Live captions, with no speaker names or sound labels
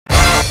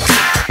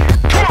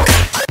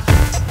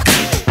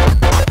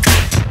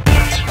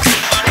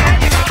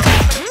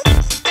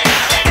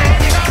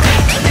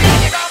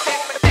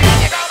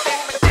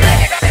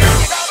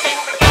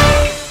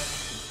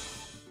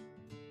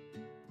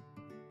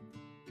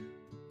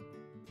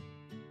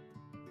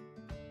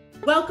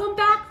Welcome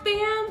back,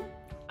 fam!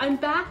 I'm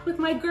back with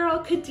my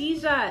girl,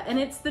 Kadesha, and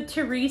it's the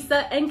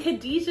Teresa and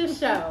Kadesha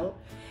show.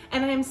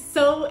 And I'm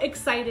so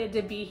excited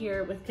to be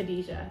here with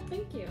Kadesha.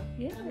 Thank you.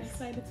 Yes. I'm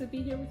excited to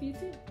be here with you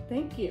too.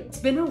 Thank you. It's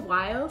been a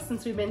while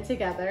since we've been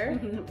together.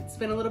 It's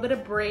been a little bit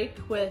of break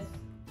with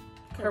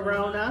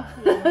Corona.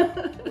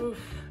 Yeah.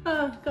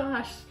 Oh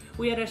gosh.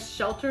 We had a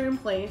shelter in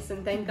place,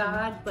 and thank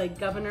God, like,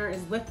 Governor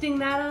is lifting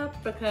that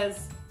up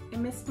because I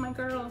missed my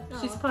girl.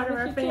 She's part of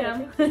our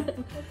fam.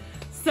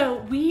 So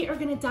we are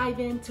gonna dive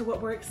into what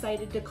we're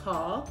excited to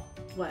call,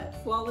 what?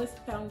 Flawless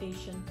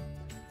Foundation.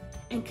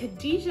 And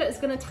Kadesha is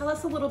gonna tell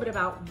us a little bit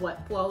about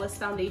what Flawless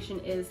Foundation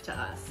is to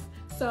us.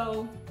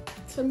 So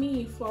to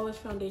me, Flawless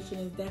Foundation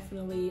is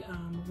definitely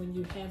when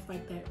you have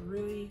like that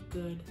really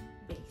good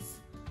base.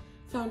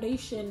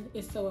 Foundation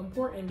is so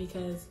important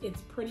because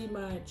it's pretty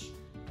much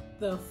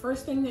the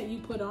first thing that you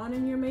put on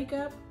in your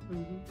makeup,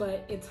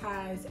 but it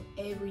ties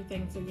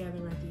everything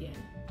together at the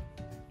end.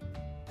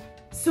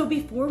 So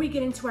before we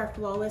get into our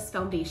Flawless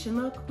Foundation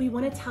look, we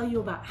want to tell you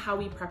about how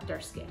we prepped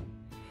our skin.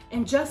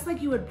 And just like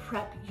you would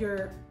prep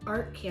your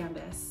art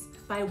canvas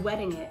by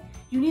wetting it,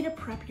 you need to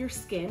prep your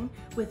skin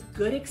with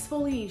good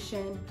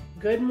exfoliation,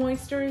 good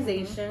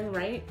moisturization,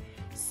 right?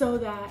 So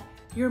that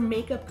your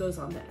makeup goes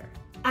on better.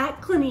 At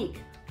Clinique,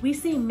 we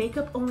say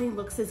makeup only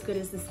looks as good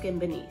as the skin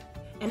beneath.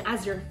 And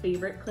as your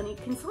favorite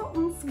Clinique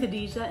consultants,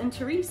 Kadesha and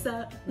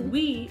Teresa,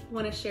 we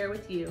want to share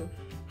with you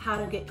how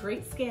to get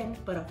great skin,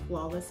 but a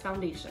flawless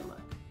foundation look.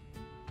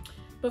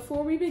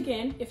 Before we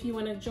begin, if you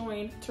want to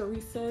join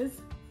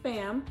Teresa's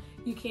fam,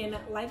 you can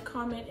like,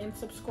 comment, and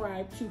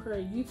subscribe to her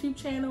YouTube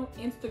channel,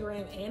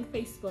 Instagram, and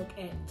Facebook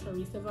at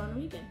Teresa Von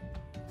Regan.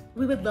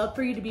 We would love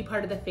for you to be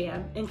part of the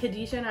fam, and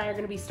Kadesha and I are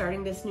going to be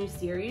starting this new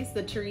series,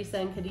 the Teresa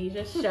and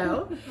Kadesha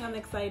show. I'm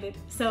excited.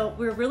 So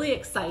we're really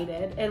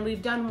excited, and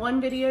we've done one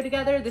video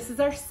together. This is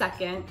our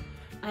second,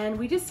 and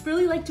we just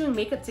really like doing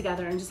makeup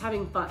together and just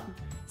having fun.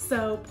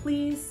 So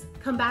please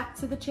come back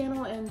to the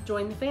channel and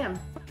join the fam.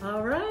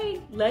 All right,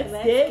 let's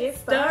get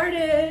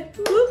started.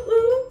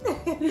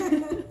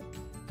 Woo-woo.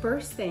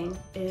 First thing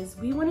is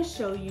we want to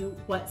show you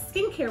what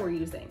skincare we're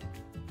using.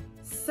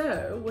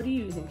 So what are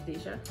you using,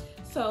 Kadesha?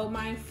 So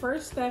my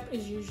first step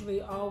is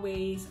usually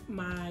always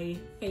my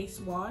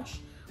face wash,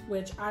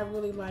 which I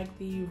really like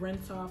the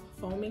Rinse Off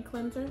Foaming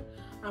Cleanser.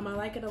 I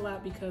like it a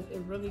lot because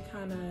it really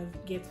kind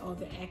of gets all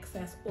the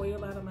excess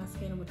oil out of my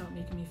skin without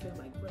making me feel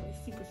like really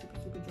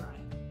super dry.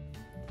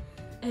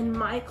 And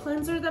my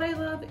cleanser that I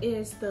love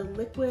is the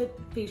liquid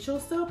facial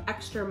soap,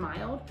 extra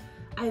mild.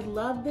 I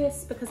love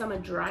this because I'm a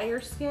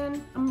drier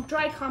skin. I'm a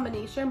dry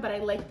combination, but I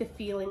like the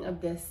feeling of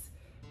this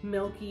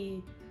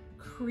milky,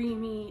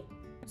 creamy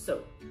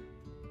soap.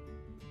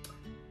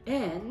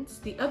 And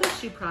the other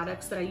two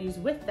products that I use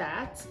with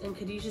that, and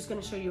Kadesha's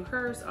gonna show you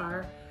hers,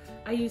 are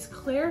I use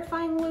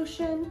clarifying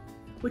lotion,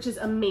 which is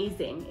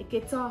amazing. It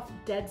gets off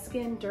dead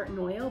skin, dirt, and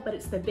oil, but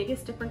it's the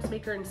biggest difference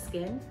maker in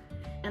skin.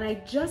 And I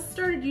just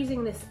started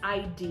using this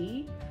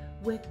ID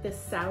with the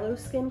Sallow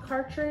Skin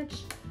cartridge.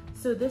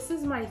 So this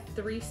is my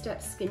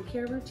 3-step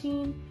skincare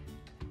routine.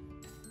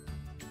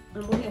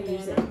 And what are you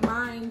using?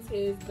 Mine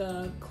is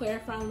the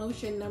clarifying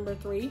lotion number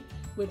 3,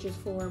 which is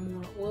for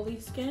more oily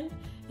skin.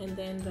 And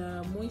then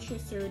the Moisture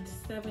Surge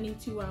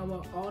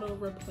 72-hour auto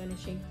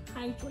replenishing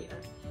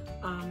hydrator.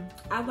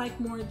 I like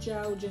more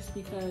gel just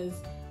because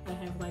I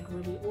have like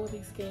really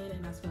oily skin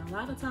and I spend a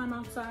lot of time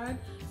outside.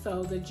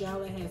 So the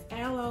gel, it has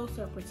aloe,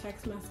 so it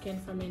protects my skin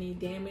from any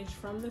damage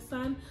from the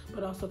sun,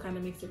 but also kind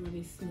of makes it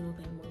really smooth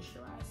and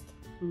moisturized.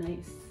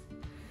 Nice.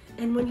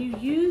 And when you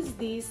use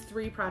these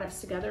 3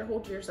 products together,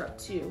 hold yours up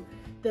too.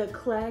 The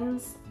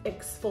Cleanse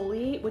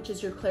Exfoliate, which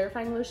is your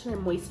clarifying lotion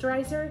and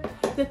moisturizer,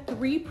 the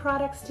 3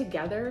 products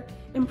together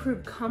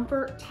improve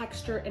comfort,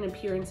 texture, and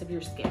appearance of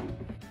your skin.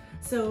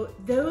 So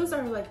those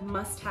are like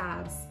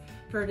must-haves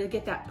to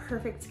get that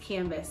perfect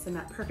canvas and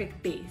that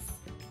perfect base.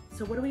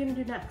 So what are we gonna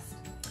do next?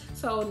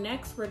 So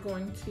next we're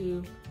going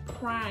to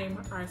prime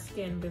our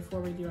skin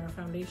before we do our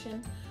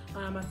foundation.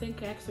 I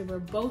think actually we're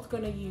both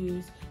gonna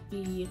use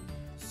the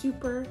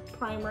Super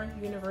Primer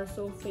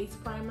Universal Face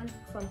Primer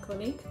from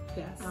Clinique.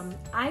 Yes.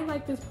 I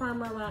like this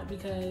primer a lot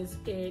because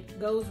it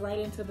goes right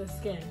into the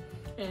skin.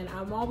 And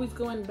I'm always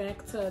going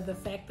back to the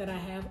fact that I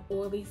have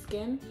oily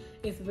skin.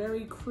 It's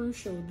very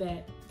crucial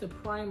that the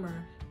primer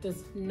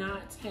does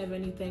not have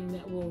anything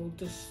that will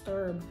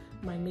disturb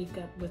my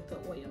makeup with the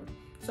oil.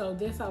 So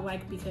this I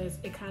like because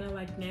it kind of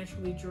like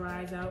naturally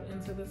dries out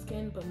into the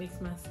skin, but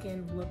makes my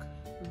skin look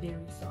very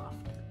soft.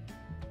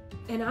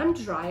 And I'm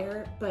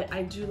drier, but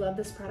I do love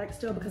this product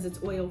still because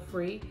it's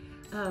oil-free.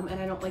 And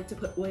I don't like to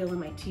put oil in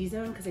my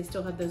T-zone because I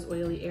still have those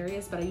oily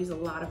areas, but I use a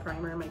lot of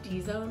primer in my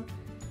T-zone.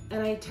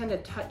 And I tend to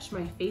touch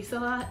my face a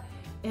lot,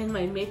 and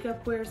my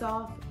makeup wears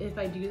off if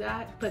I do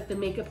that. But the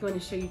makeup I'm going to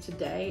show you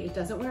today, it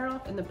doesn't wear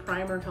off, and the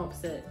primer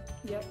helps it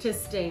to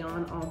stay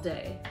on all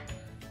day.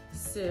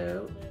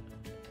 So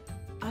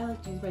I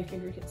like to use my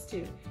fingertips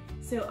too.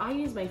 So I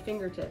use my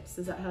fingertips.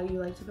 Is that how you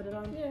like to put it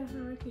on? Yeah,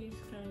 I like to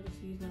kind of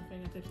just use my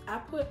fingertips. I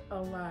put a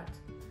lot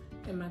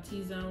in my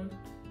T-zone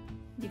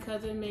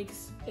because it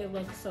makes it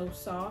look so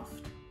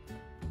soft,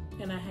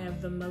 and I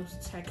have the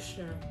most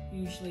texture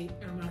usually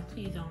on my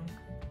T-zone.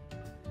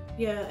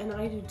 Yeah, and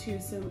I do too.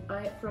 So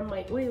from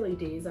my oily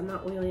days, I'm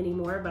not oily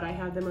anymore, but I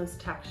have the most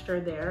texture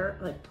there,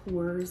 like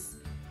pores.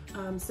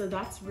 So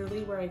that's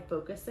really where I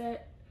focus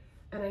it.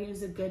 And I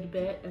use a good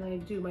bit, and I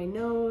do my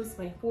nose,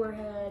 my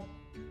forehead,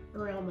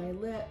 around my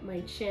lip, my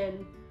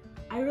chin.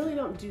 I really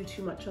don't do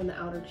too much on the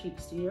outer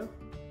cheeks, do you?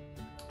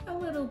 A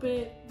little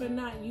bit, but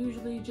not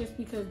usually, just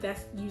because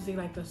that's usually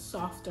like the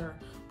softer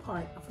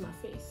part of my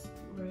face.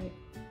 Right.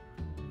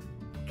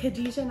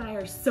 Kadesha and I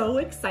are so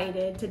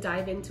excited to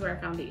dive into our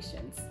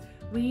foundations.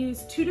 We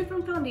use 2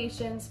 different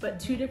foundations, but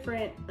 2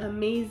 different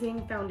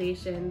amazing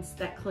foundations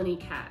that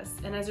Clinique has.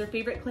 And as your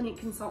favorite Clinique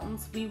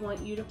consultants, we want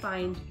you to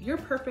find your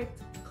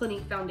perfect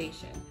Clinique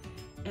foundation.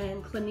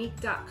 And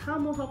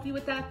Clinique.com will help you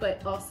with that,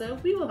 but also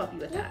we will help you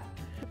with that.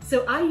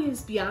 So I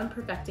use Beyond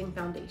Perfecting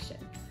Foundation.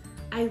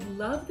 I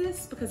love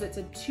this because it's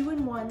a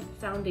 2-in-1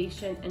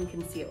 foundation and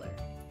concealer.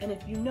 And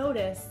if you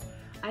notice,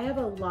 I have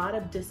a lot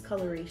of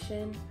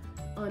discoloration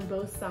on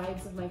both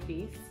sides of my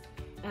face,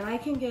 and I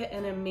can get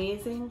an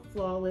amazing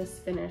flawless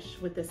finish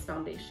with this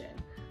foundation.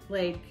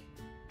 Like,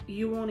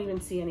 you won't even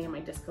see any of my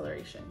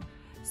discoloration.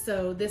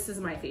 So this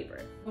is my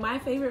favorite. My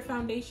favorite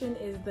foundation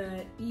is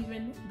the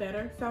Even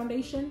Better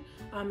foundation.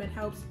 It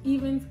helps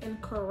evens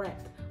and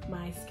correct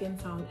my skin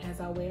tone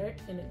as I wear it,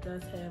 and it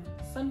does have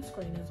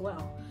sunscreen as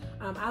well.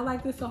 I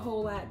like this a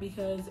whole lot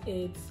because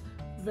it's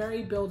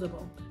very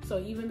buildable. So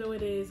even though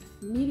it is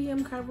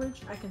medium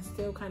coverage, I can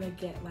still kind of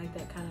get like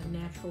that kind of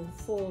natural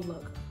full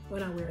look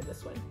when I wear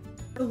this one.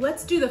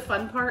 Let's do the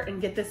fun part and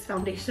get this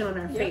foundation on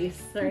our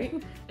face,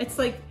 right? It's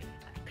like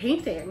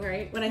painting,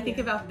 right? When I think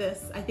about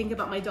this, I think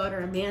about my daughter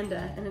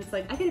Amanda, and it's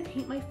like, I get to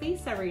paint my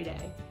face every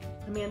day.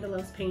 Amanda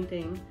loves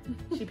painting.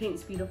 She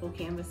paints beautiful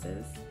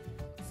canvases.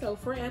 So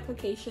for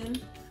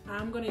application,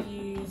 I'm gonna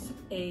use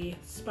a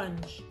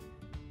sponge,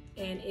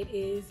 and it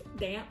is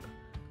damp.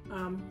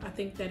 I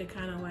think that it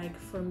kind of like,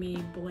 for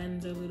me,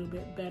 blends a little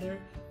bit better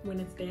when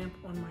it's damp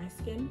on my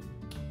skin.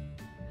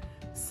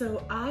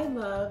 So I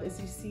love, as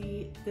you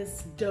see,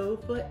 this doe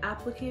foot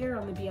applicator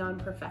on the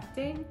Beyond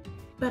Perfecting,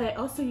 but I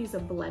also use a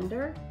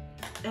blender,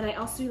 and I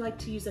also like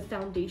to use a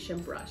foundation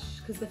brush,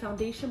 because the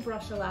foundation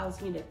brush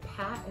allows me to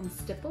pat and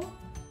stipple.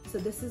 So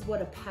this is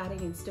what a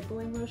patting and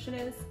stippling motion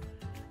is,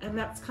 and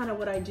that's kind of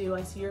what I do.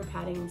 I see you're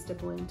patting and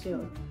stippling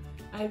too.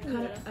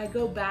 I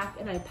go back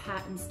and I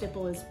pat and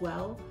stipple as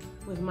well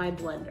with my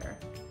blender.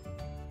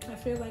 I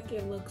feel like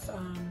it looks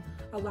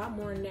a lot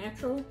more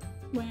natural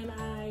when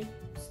I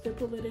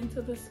stipple it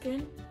into the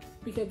skin,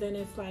 because then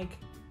it's like,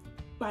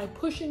 by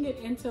pushing it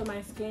into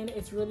my skin,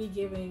 it's really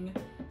giving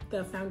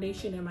the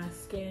foundation in my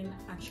skin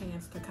a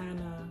chance to kind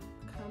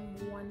of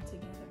come one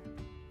together.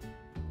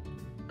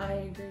 I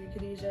agree,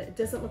 Kadesha. It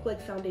doesn't look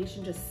like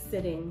foundation just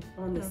sitting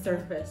on the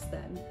surface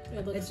then.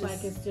 It looks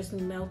like it's just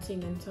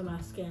melting into my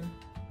skin.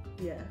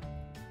 Yeah.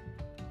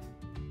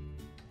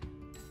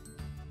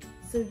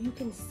 So you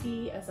can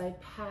see as I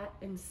pat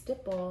and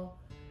stipple,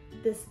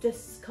 this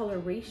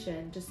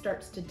discoloration just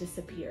starts to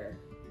disappear.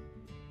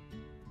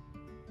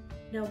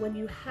 Now when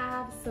you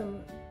have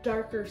some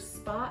darker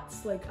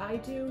spots like I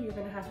do, you're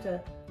gonna have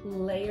to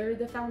layer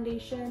the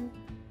foundation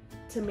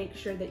to make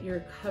sure that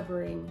you're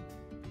covering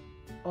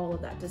all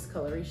of that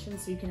discoloration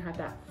so you can have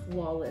that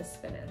flawless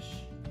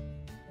finish.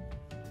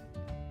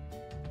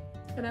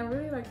 And I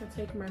really like to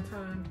take my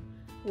time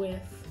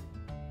with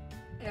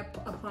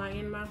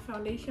applying my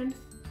foundation,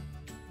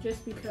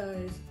 just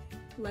because,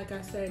 like I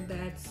said,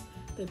 that's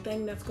the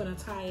thing that's going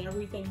to tie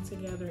everything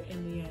together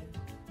in the end.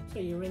 So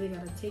you really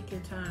got to take your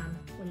time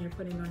when you're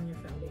putting on your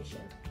foundation.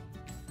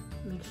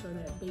 Make sure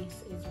that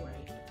base is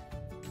right.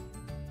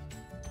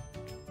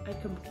 I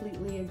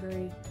completely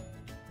agree.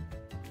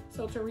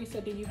 So Teresa,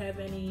 do you have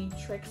any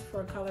tricks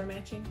for color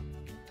matching?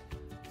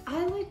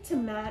 I like to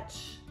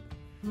match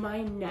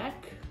my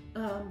neck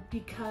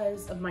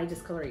because of my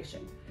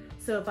discoloration.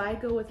 So if I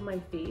go with my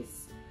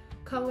face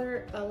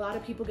color, a lot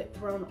of people get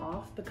thrown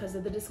off because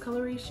of the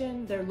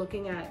discoloration. They're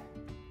looking at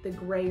the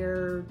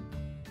grayer,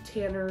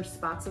 tanner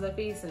spots of the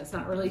face, and it's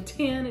not really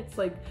tan, it's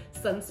like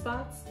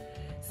sunspots.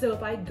 So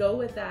if I go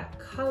with that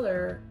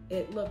color,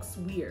 it looks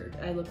weird.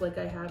 I look like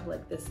I have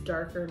like this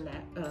darker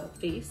neck,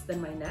 face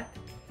than my neck.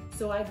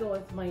 So I go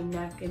with my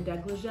neck and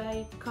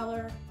dégagé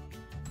color.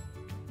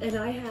 And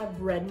I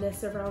have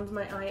redness around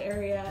my eye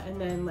area, and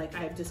then like I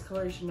have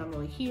discoloration not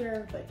only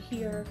here, but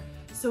here.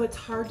 So it's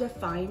hard to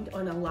find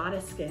on a lot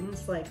of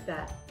skins like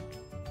that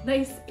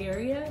nice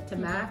area to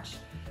match.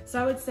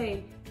 So I would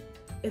say,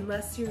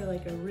 unless you're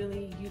like a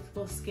really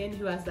youthful skin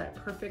who has that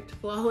perfect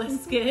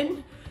flawless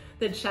skin,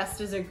 the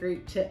chest is a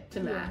great tip to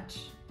match.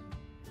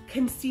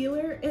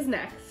 Concealer is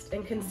next,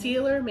 and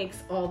concealer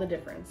makes all the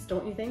difference,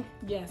 don't you think?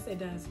 Yes, it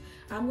does.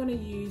 I'm gonna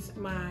use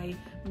my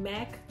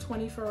MAC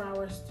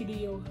 24-Hour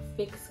Studio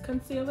Fix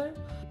Concealer.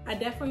 I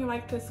definitely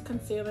like this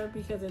concealer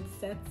because it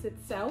sets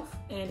itself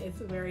and it's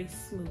very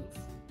smooth.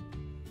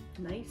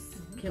 Nice,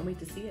 can't wait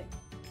to see it.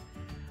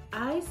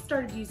 I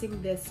started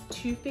using this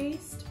Too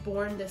Faced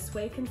Born This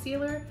Way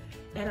concealer,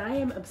 And I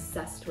am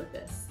obsessed with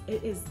this.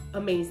 It is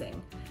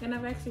amazing. And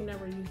I've actually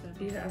never used that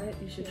before. You have it?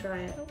 You should try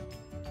it.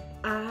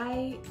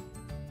 I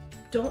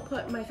don't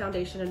put my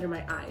foundation under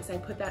my eyes. I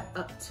put that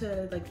up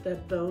to like the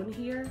bone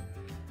here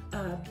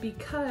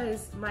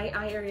because my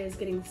eye area is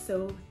getting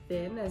so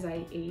thin as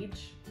I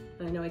age.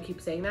 I know I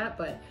keep saying that,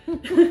 but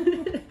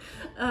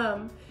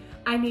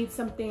I need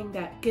something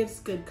that gives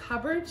good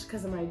coverage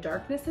because of my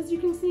darkness, as you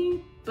can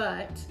see,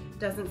 but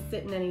doesn't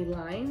sit in any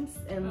lines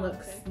and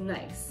looks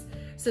nice.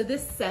 So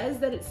this says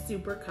that it's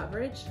super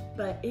coverage,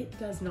 but it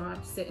does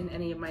not sit in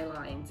any of my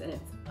lines, and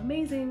it's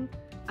amazing.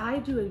 I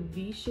do a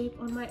V shape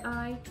on my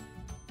eye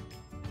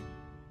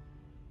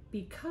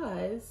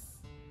because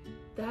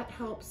that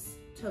helps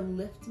to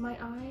lift my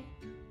eye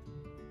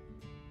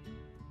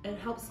and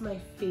helps my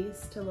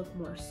face to look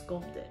more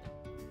sculpted.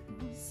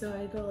 So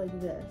I go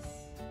like this.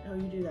 Oh,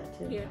 you do that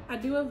too? Yeah, I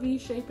do a V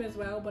shape as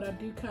well, but I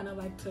do kind of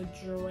like to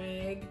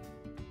drag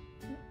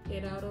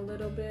it out a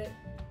little bit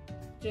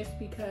just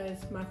because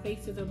my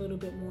face is a little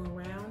bit more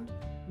round.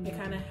 It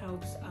kind of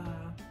helps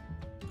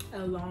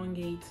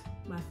elongate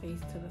my face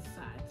to the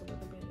sides a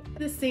little bit.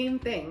 The same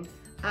thing.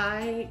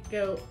 I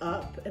go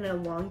up and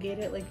elongate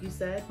it like you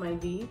said, my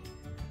V,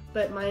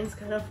 but mine's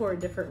kind of for a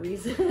different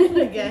reason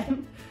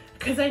again,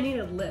 because I need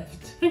a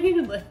lift. I need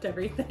to lift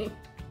everything.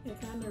 It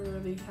kind of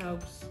really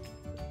helps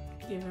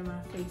giving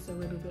my face a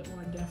little bit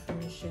more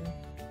definition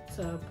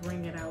to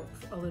bring it out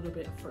a little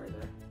bit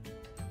further.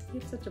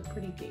 You have such a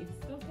pretty face.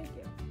 Oh, thank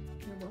you.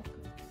 You're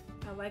welcome.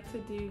 I like to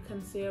do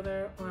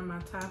concealer on my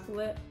top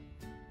lip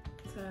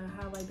to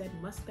highlight that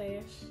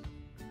mustache.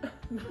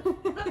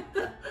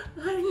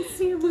 I didn't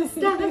see a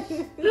mustache.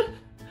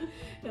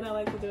 And I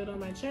like to do it on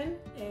my chin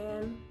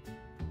and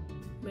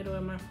middle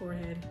of my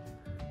forehead.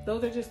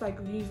 Those are just like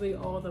usually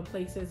all the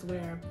places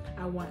where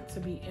I want to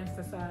be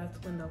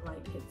emphasized when the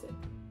light hits it.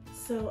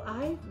 So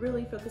I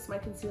really focus my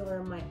concealer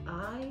on my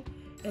eye,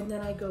 and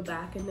then I go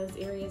back in those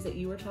areas that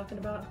you were talking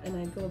about, and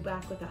I go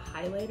back with a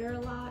highlighter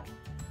a lot.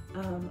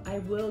 I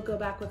will go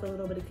back with a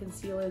little bit of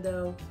concealer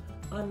though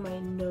on my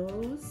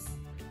nose.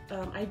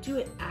 I do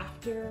it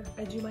after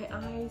I do my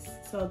eyes,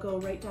 so I'll go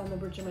right down the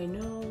bridge of my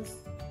nose.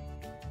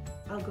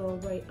 I'll go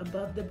right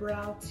above the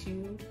brow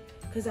too,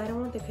 because I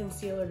don't want the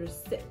concealer to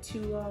sit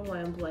too long while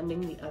I'm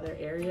blending the other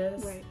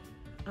areas. Right.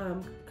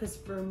 Because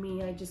for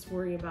me, I just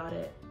worry about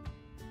it.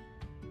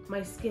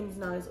 My skin's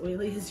not as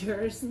oily as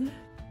yours.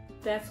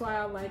 That's why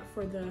I like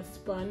for the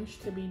sponge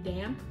to be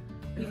damp,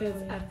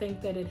 because I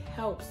think that it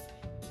helps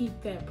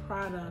keep that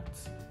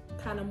product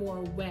kind of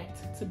more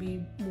wet to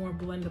be more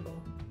blendable.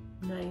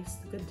 Nice,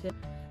 good tip.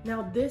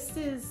 Now this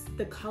is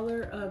the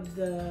color of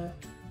the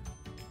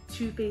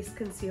Too Faced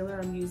concealer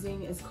I'm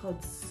using is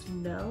called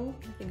Snow.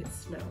 I think it's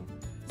Snow.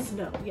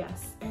 Snow,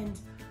 yes. And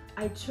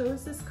I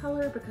chose this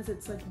color because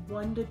it's like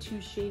 1 to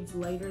 2 shades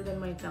lighter than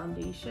my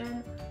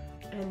foundation,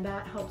 and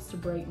that helps to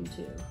brighten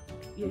too.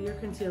 Yeah, your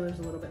concealer's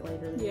a little bit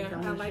lighter than your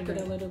foundation. Yeah, I like it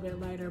a little bit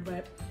lighter,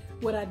 but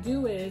what I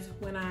do is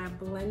when I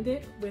blend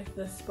it with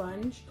the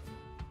sponge,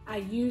 I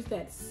use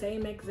that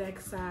same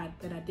exact side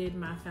that I did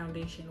my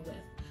foundation with.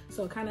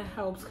 So it kind of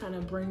helps kind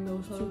of bring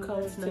those two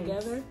colors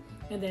together.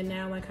 And then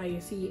now, like how you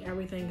see,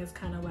 everything is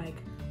kind of like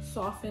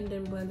softened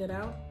and blended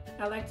out.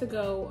 I like to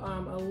go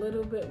a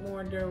little bit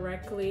more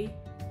directly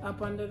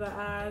up under the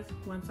eyes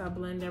once I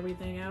blend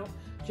everything out,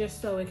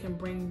 just so it can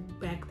bring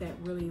back that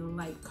really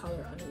light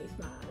color underneath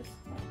my eyes.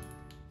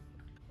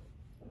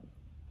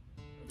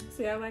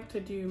 See, I like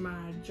to do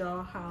my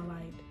jaw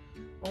highlight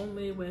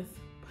only with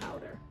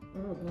powder.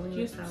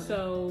 Just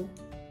so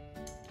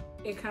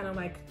it kind of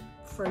like,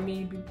 for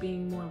me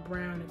being more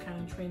brown, it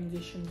kind of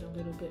transitions a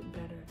little bit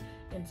better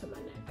into my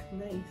neck.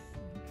 Nice.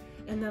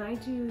 And then I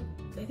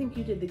think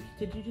you did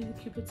you do the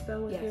Cupid's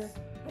bow with your?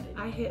 I did.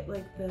 I hit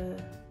like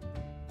the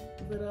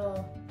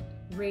little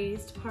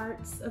raised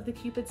parts of the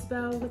Cupid's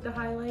bow with the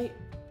highlight,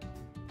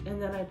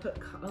 and then I put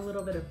a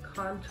little bit of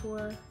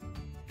contour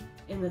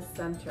in the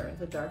center,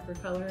 the darker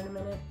color in a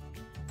minute.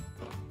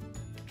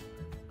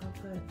 I'll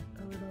put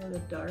a little of the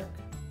dark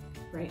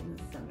right in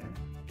the center.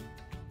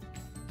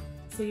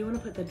 So you want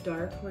to put the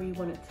dark where you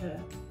want it to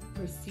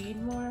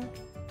recede more,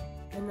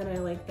 and then I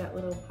like that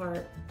little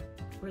part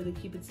where the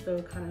Cupid's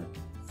bow kind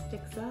of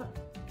sticks up.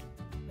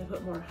 I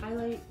put more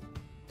highlight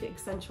to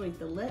accentuate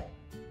the lip.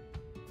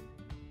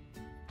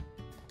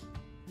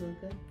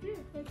 Look good? Yeah,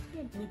 that's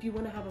good. And if you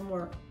want to have a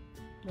more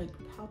like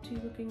pouty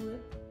looking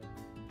lip,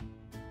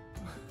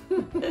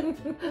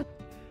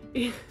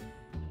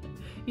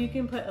 you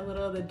can put a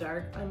little of the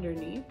dark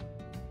underneath.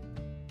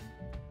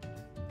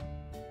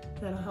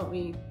 That'll help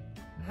me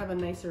have a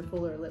nicer,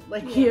 fuller lip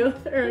like you.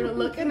 Or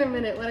look in a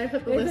minute when I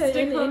put the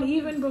lipstick on. And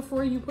even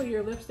before you put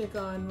your lipstick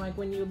on, like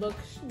when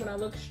I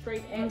look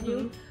straight at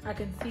you, I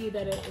can see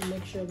that it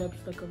makes your lips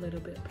look a little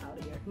bit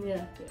poutier.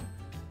 Yeah.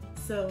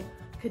 So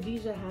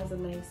Kadesha has a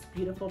nice,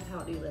 beautiful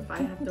pouty lip.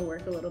 I have to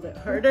work a little bit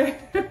harder.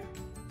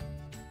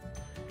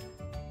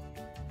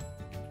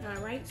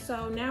 All right,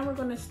 so now we're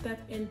gonna step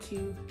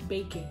into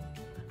baking.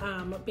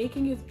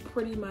 Baking is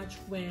pretty much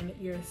when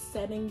you're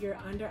setting your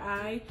under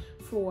eye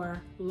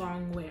for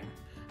long wear.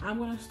 I'm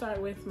gonna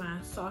start with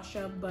my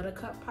Sasha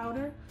Buttercup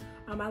powder.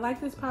 I like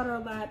this powder a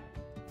lot,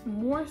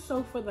 more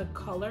so for the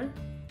color.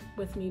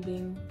 With me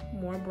being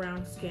more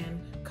brown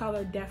skin,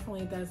 color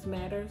definitely does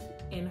matter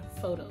in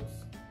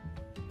photos.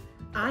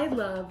 I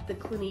love the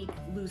Clinique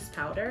loose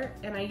powder,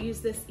 and I use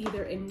this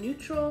either in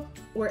neutral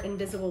or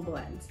invisible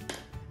blend.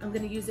 I'm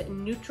gonna use it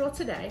in neutral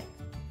today.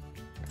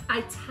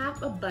 I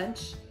tap a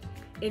bunch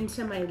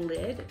into my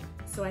lid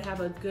so I have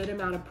a good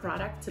amount of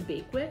product to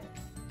bake with.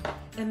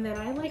 And then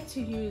I like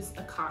to use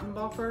a cotton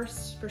ball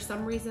first. For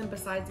some reason,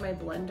 besides my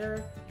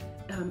blender,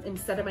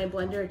 instead of my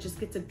blender, it just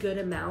gets a good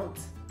amount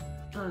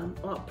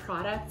of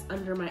product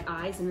under my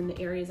eyes and in the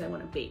areas I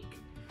want to bake.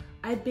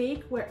 I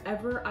bake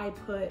wherever I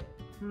put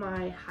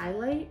my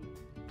highlight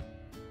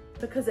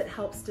because it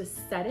helps to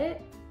set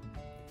it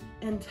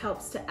and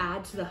helps to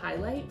add to the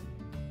highlight.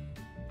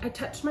 I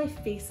touch my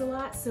face a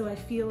lot, so I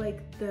feel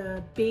like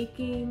the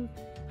baking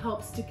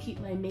helps to keep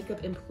my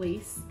makeup in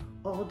place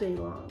all day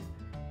long.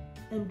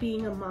 And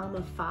being a mom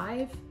of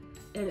 5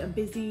 and a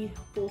busy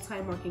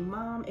full-time working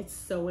mom, it's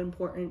so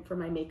important for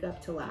my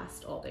makeup to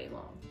last all day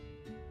long.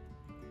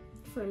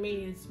 For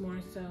me, it's more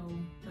so,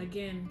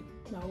 again,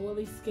 my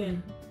oily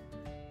skin.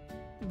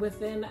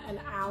 Within an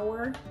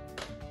hour,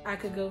 I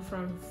could go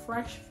from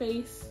fresh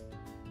face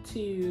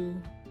to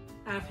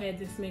I've had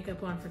this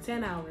makeup on for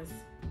 10 hours.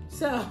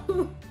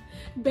 So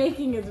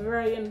baking is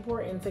very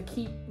important to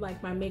keep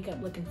like my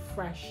makeup looking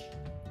fresh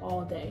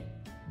all day.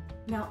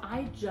 Now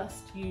I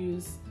just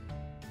use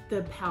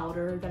the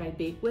powder that I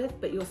bake with,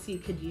 but you'll see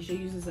Kadesha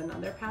uses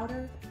another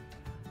powder.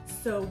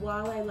 So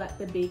while I let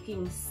the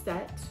baking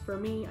set for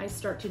me, I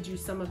start to do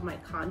some of my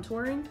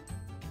contouring.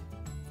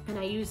 And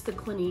I use the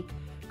Clinique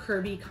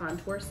Curvy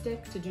Contour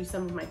Stick to do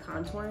some of my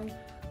contouring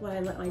while I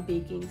let my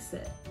baking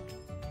sit.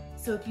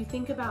 So if you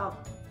think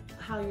about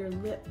how your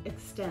lip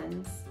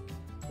extends,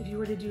 if you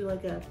were to do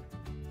like a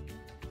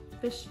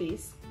fish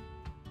face,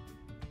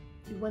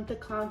 you want the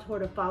contour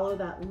to follow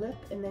that lip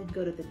and then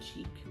go to the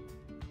cheek.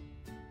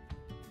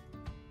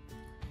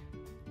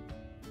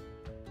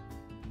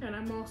 And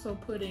I'm also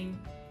putting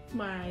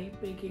my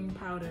baking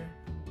powder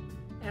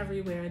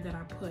everywhere that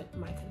I put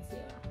my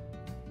concealer.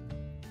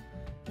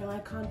 Now I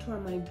contour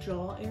my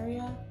jaw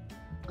area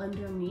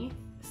underneath,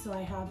 so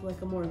I have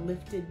like a more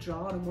lifted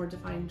jaw and a more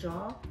defined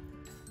jaw.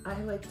 I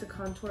like to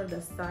contour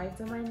the sides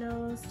of my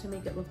nose to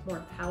make it look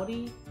more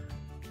pouty.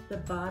 The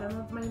bottom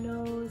of my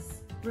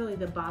nose, really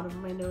the bottom of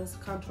my nose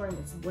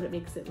contouring is what it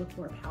makes it look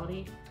more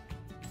pouty.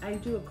 I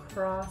do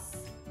across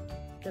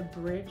the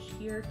bridge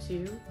here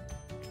too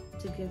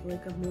to give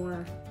like a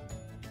more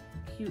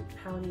cute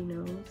pouty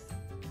nose.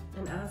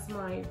 And as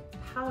my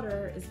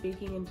powder is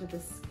baking into the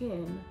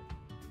skin,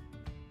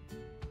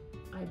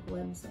 I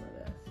blend some of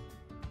this.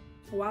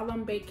 While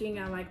I'm baking,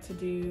 I like to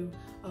do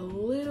a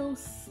little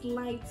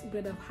slight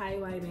bit of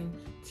highlighting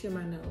to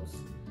my nose.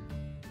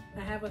 I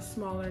have a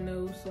smaller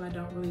nose, so I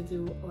don't really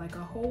do like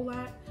a whole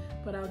lot,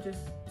 but I'll just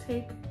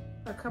take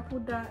a couple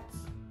dots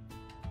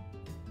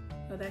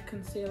of that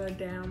concealer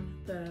down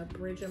the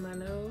bridge of my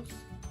nose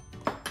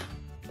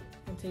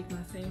and take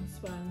my same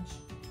sponge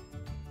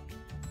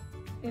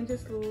and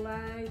just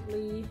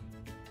lightly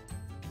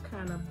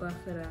kind of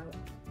buff it out.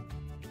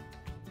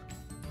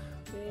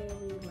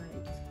 Very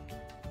light.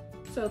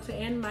 So to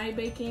end my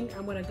baking,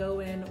 I'm gonna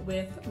go in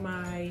with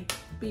my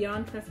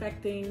Beyond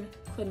Perfecting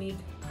Clinique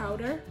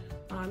powder.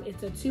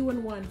 It's a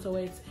 2-in-1, so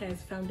it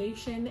has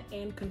foundation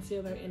and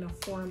concealer in a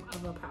form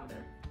of a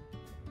powder.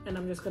 And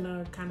I'm just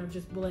gonna kind of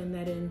just blend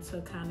that in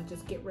to kind of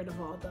just get rid of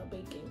all the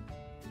baking.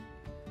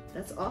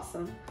 That's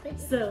awesome. Thank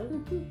you.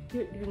 So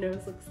your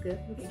nose looks good.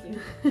 Thank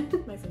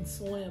you. Nice and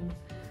slim.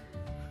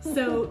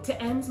 So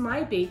to end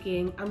my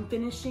baking, I'm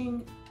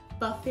finishing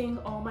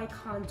buffing all my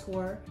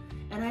contour,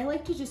 and I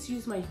like to just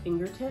use my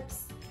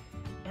fingertips,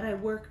 and I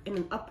work in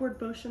an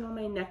upward motion on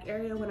my neck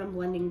area when I'm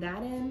blending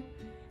that in.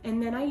 And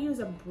then I use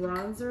a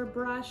bronzer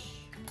brush,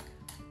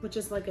 which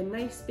is like a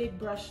nice big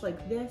brush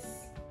like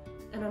this,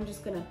 and I'm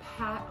just gonna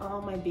pat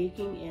all my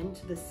baking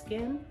into the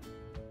skin.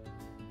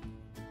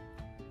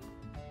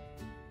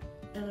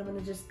 And I'm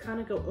gonna just kind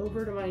of go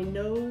over to my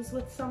nose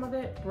with some of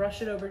it,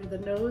 brush it over to the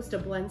nose to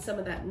blend some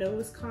of that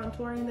nose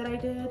contouring that I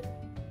did.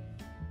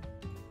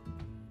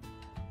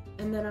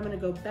 And then I'm gonna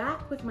go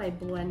back with my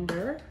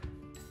blender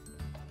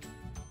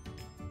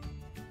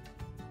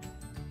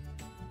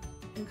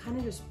and kind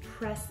of just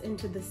press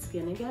into the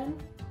skin again.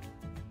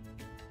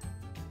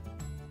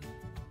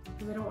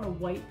 Because I don't want to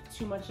wipe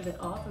too much of it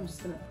off, I'm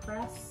just gonna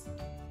press.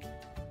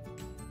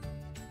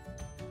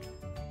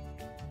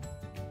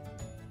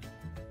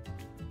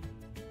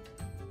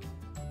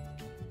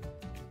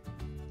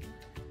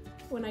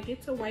 When I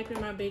get to wiping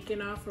my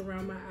baking off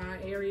around my eye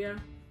area,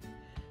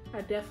 I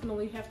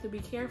definitely have to be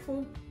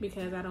careful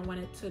because I don't want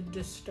it to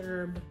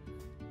disturb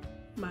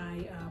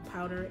my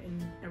powder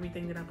and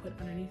everything that I put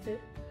underneath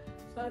it.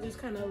 So I just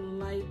kind of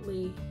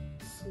lightly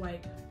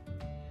swipe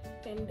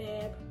and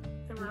dab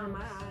around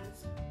my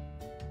eyes.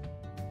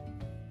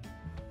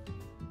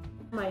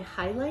 My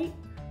highlight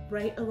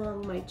right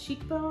along my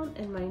cheekbone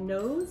and my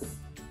nose.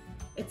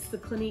 It's the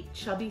Clinique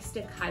Chubby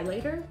Stick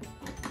Highlighter.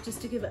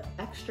 just to give an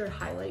extra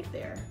highlight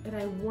there. And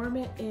I warm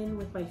it in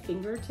with my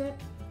fingertip,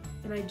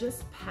 and I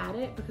just pat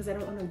it because I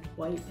don't want to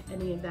wipe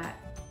any of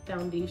that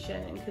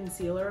foundation and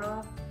concealer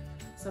off.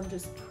 So I'm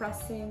just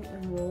pressing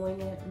and rolling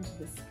it into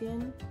the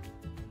skin.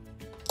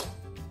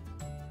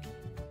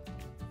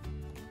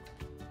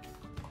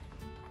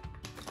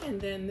 And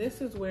then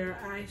this is where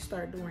I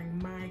start doing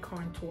my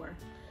contour.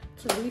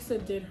 Teresa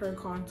did her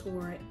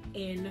contour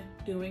in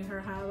doing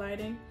her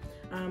highlighting.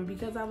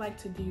 Because I like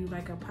to do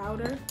like a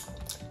powder,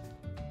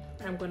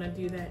 I'm gonna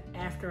do that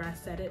after I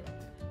set it.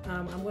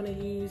 I'm gonna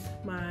use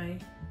my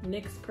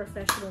NYX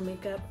Professional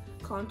Makeup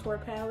contour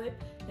palette,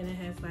 and it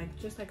has like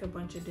just like a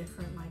bunch of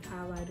different like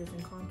highlighters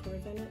and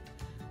contours in it.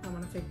 I'm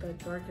gonna take the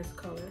darkest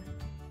color,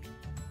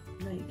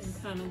 Nice.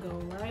 and kind of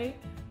go right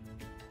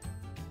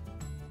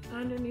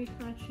underneath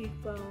my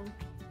cheekbone.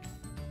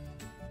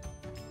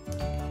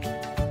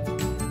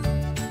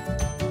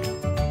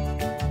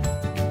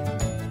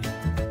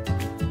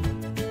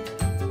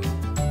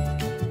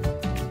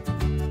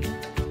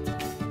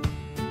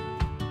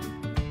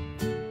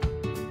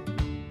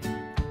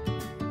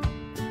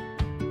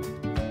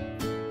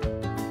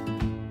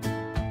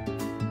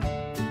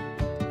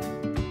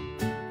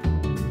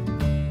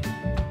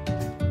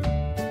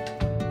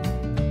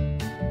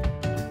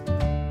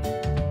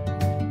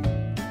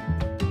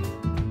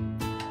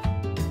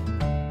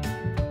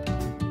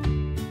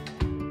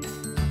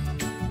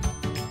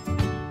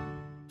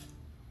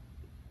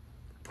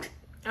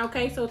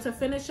 Okay, so to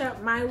finish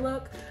up my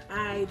look,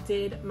 I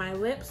did my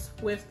lips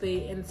with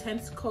the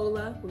Intense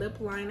Cola lip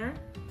liner,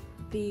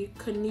 the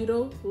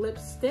Canoodle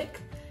lipstick,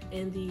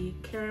 and the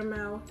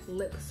Caramel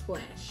lip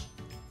splash.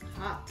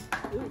 Hot.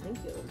 Ooh, thank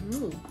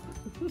you.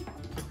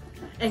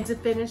 And to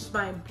finish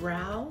my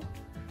brow,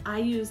 I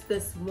use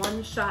this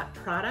One Shot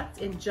product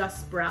in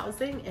Just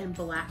Browsing in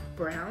Black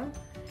Brown.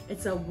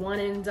 It's a one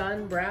and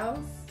done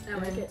brows. I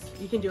like it.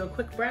 You can do a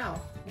quick brow.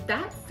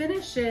 That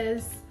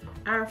finishes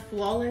our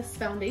flawless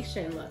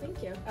foundation look.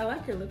 Thank you. I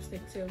like your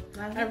lipstick too.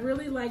 I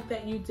really like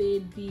that you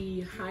did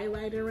the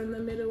highlighter in the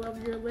middle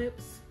of your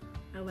lips.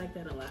 I like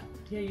that a lot.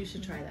 Yeah, you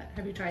should try that.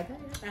 Have you tried that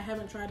yet? I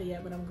haven't tried it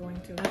yet, but I'm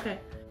going to. Okay.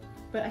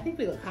 But I think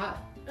we look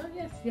hot. Oh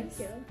yes, Yes.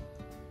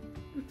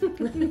 thank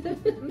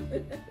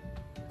you.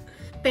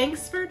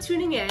 Thanks for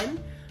tuning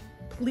in.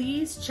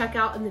 Please check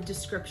out in the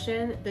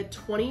description the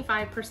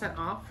 25%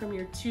 off from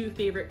your two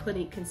favorite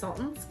Clinique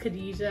consultants,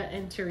 Kadesha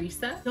and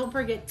Teresa. Don't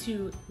forget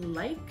to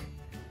like,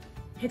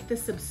 hit the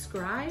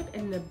subscribe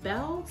and the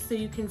bell so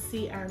you can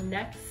see our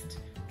next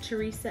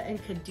Teresa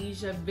and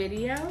Kadesha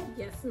video.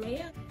 Yes,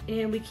 ma'am.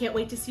 And we can't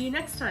wait to see you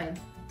next time.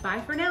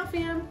 Bye for now,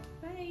 fam.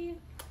 Bye.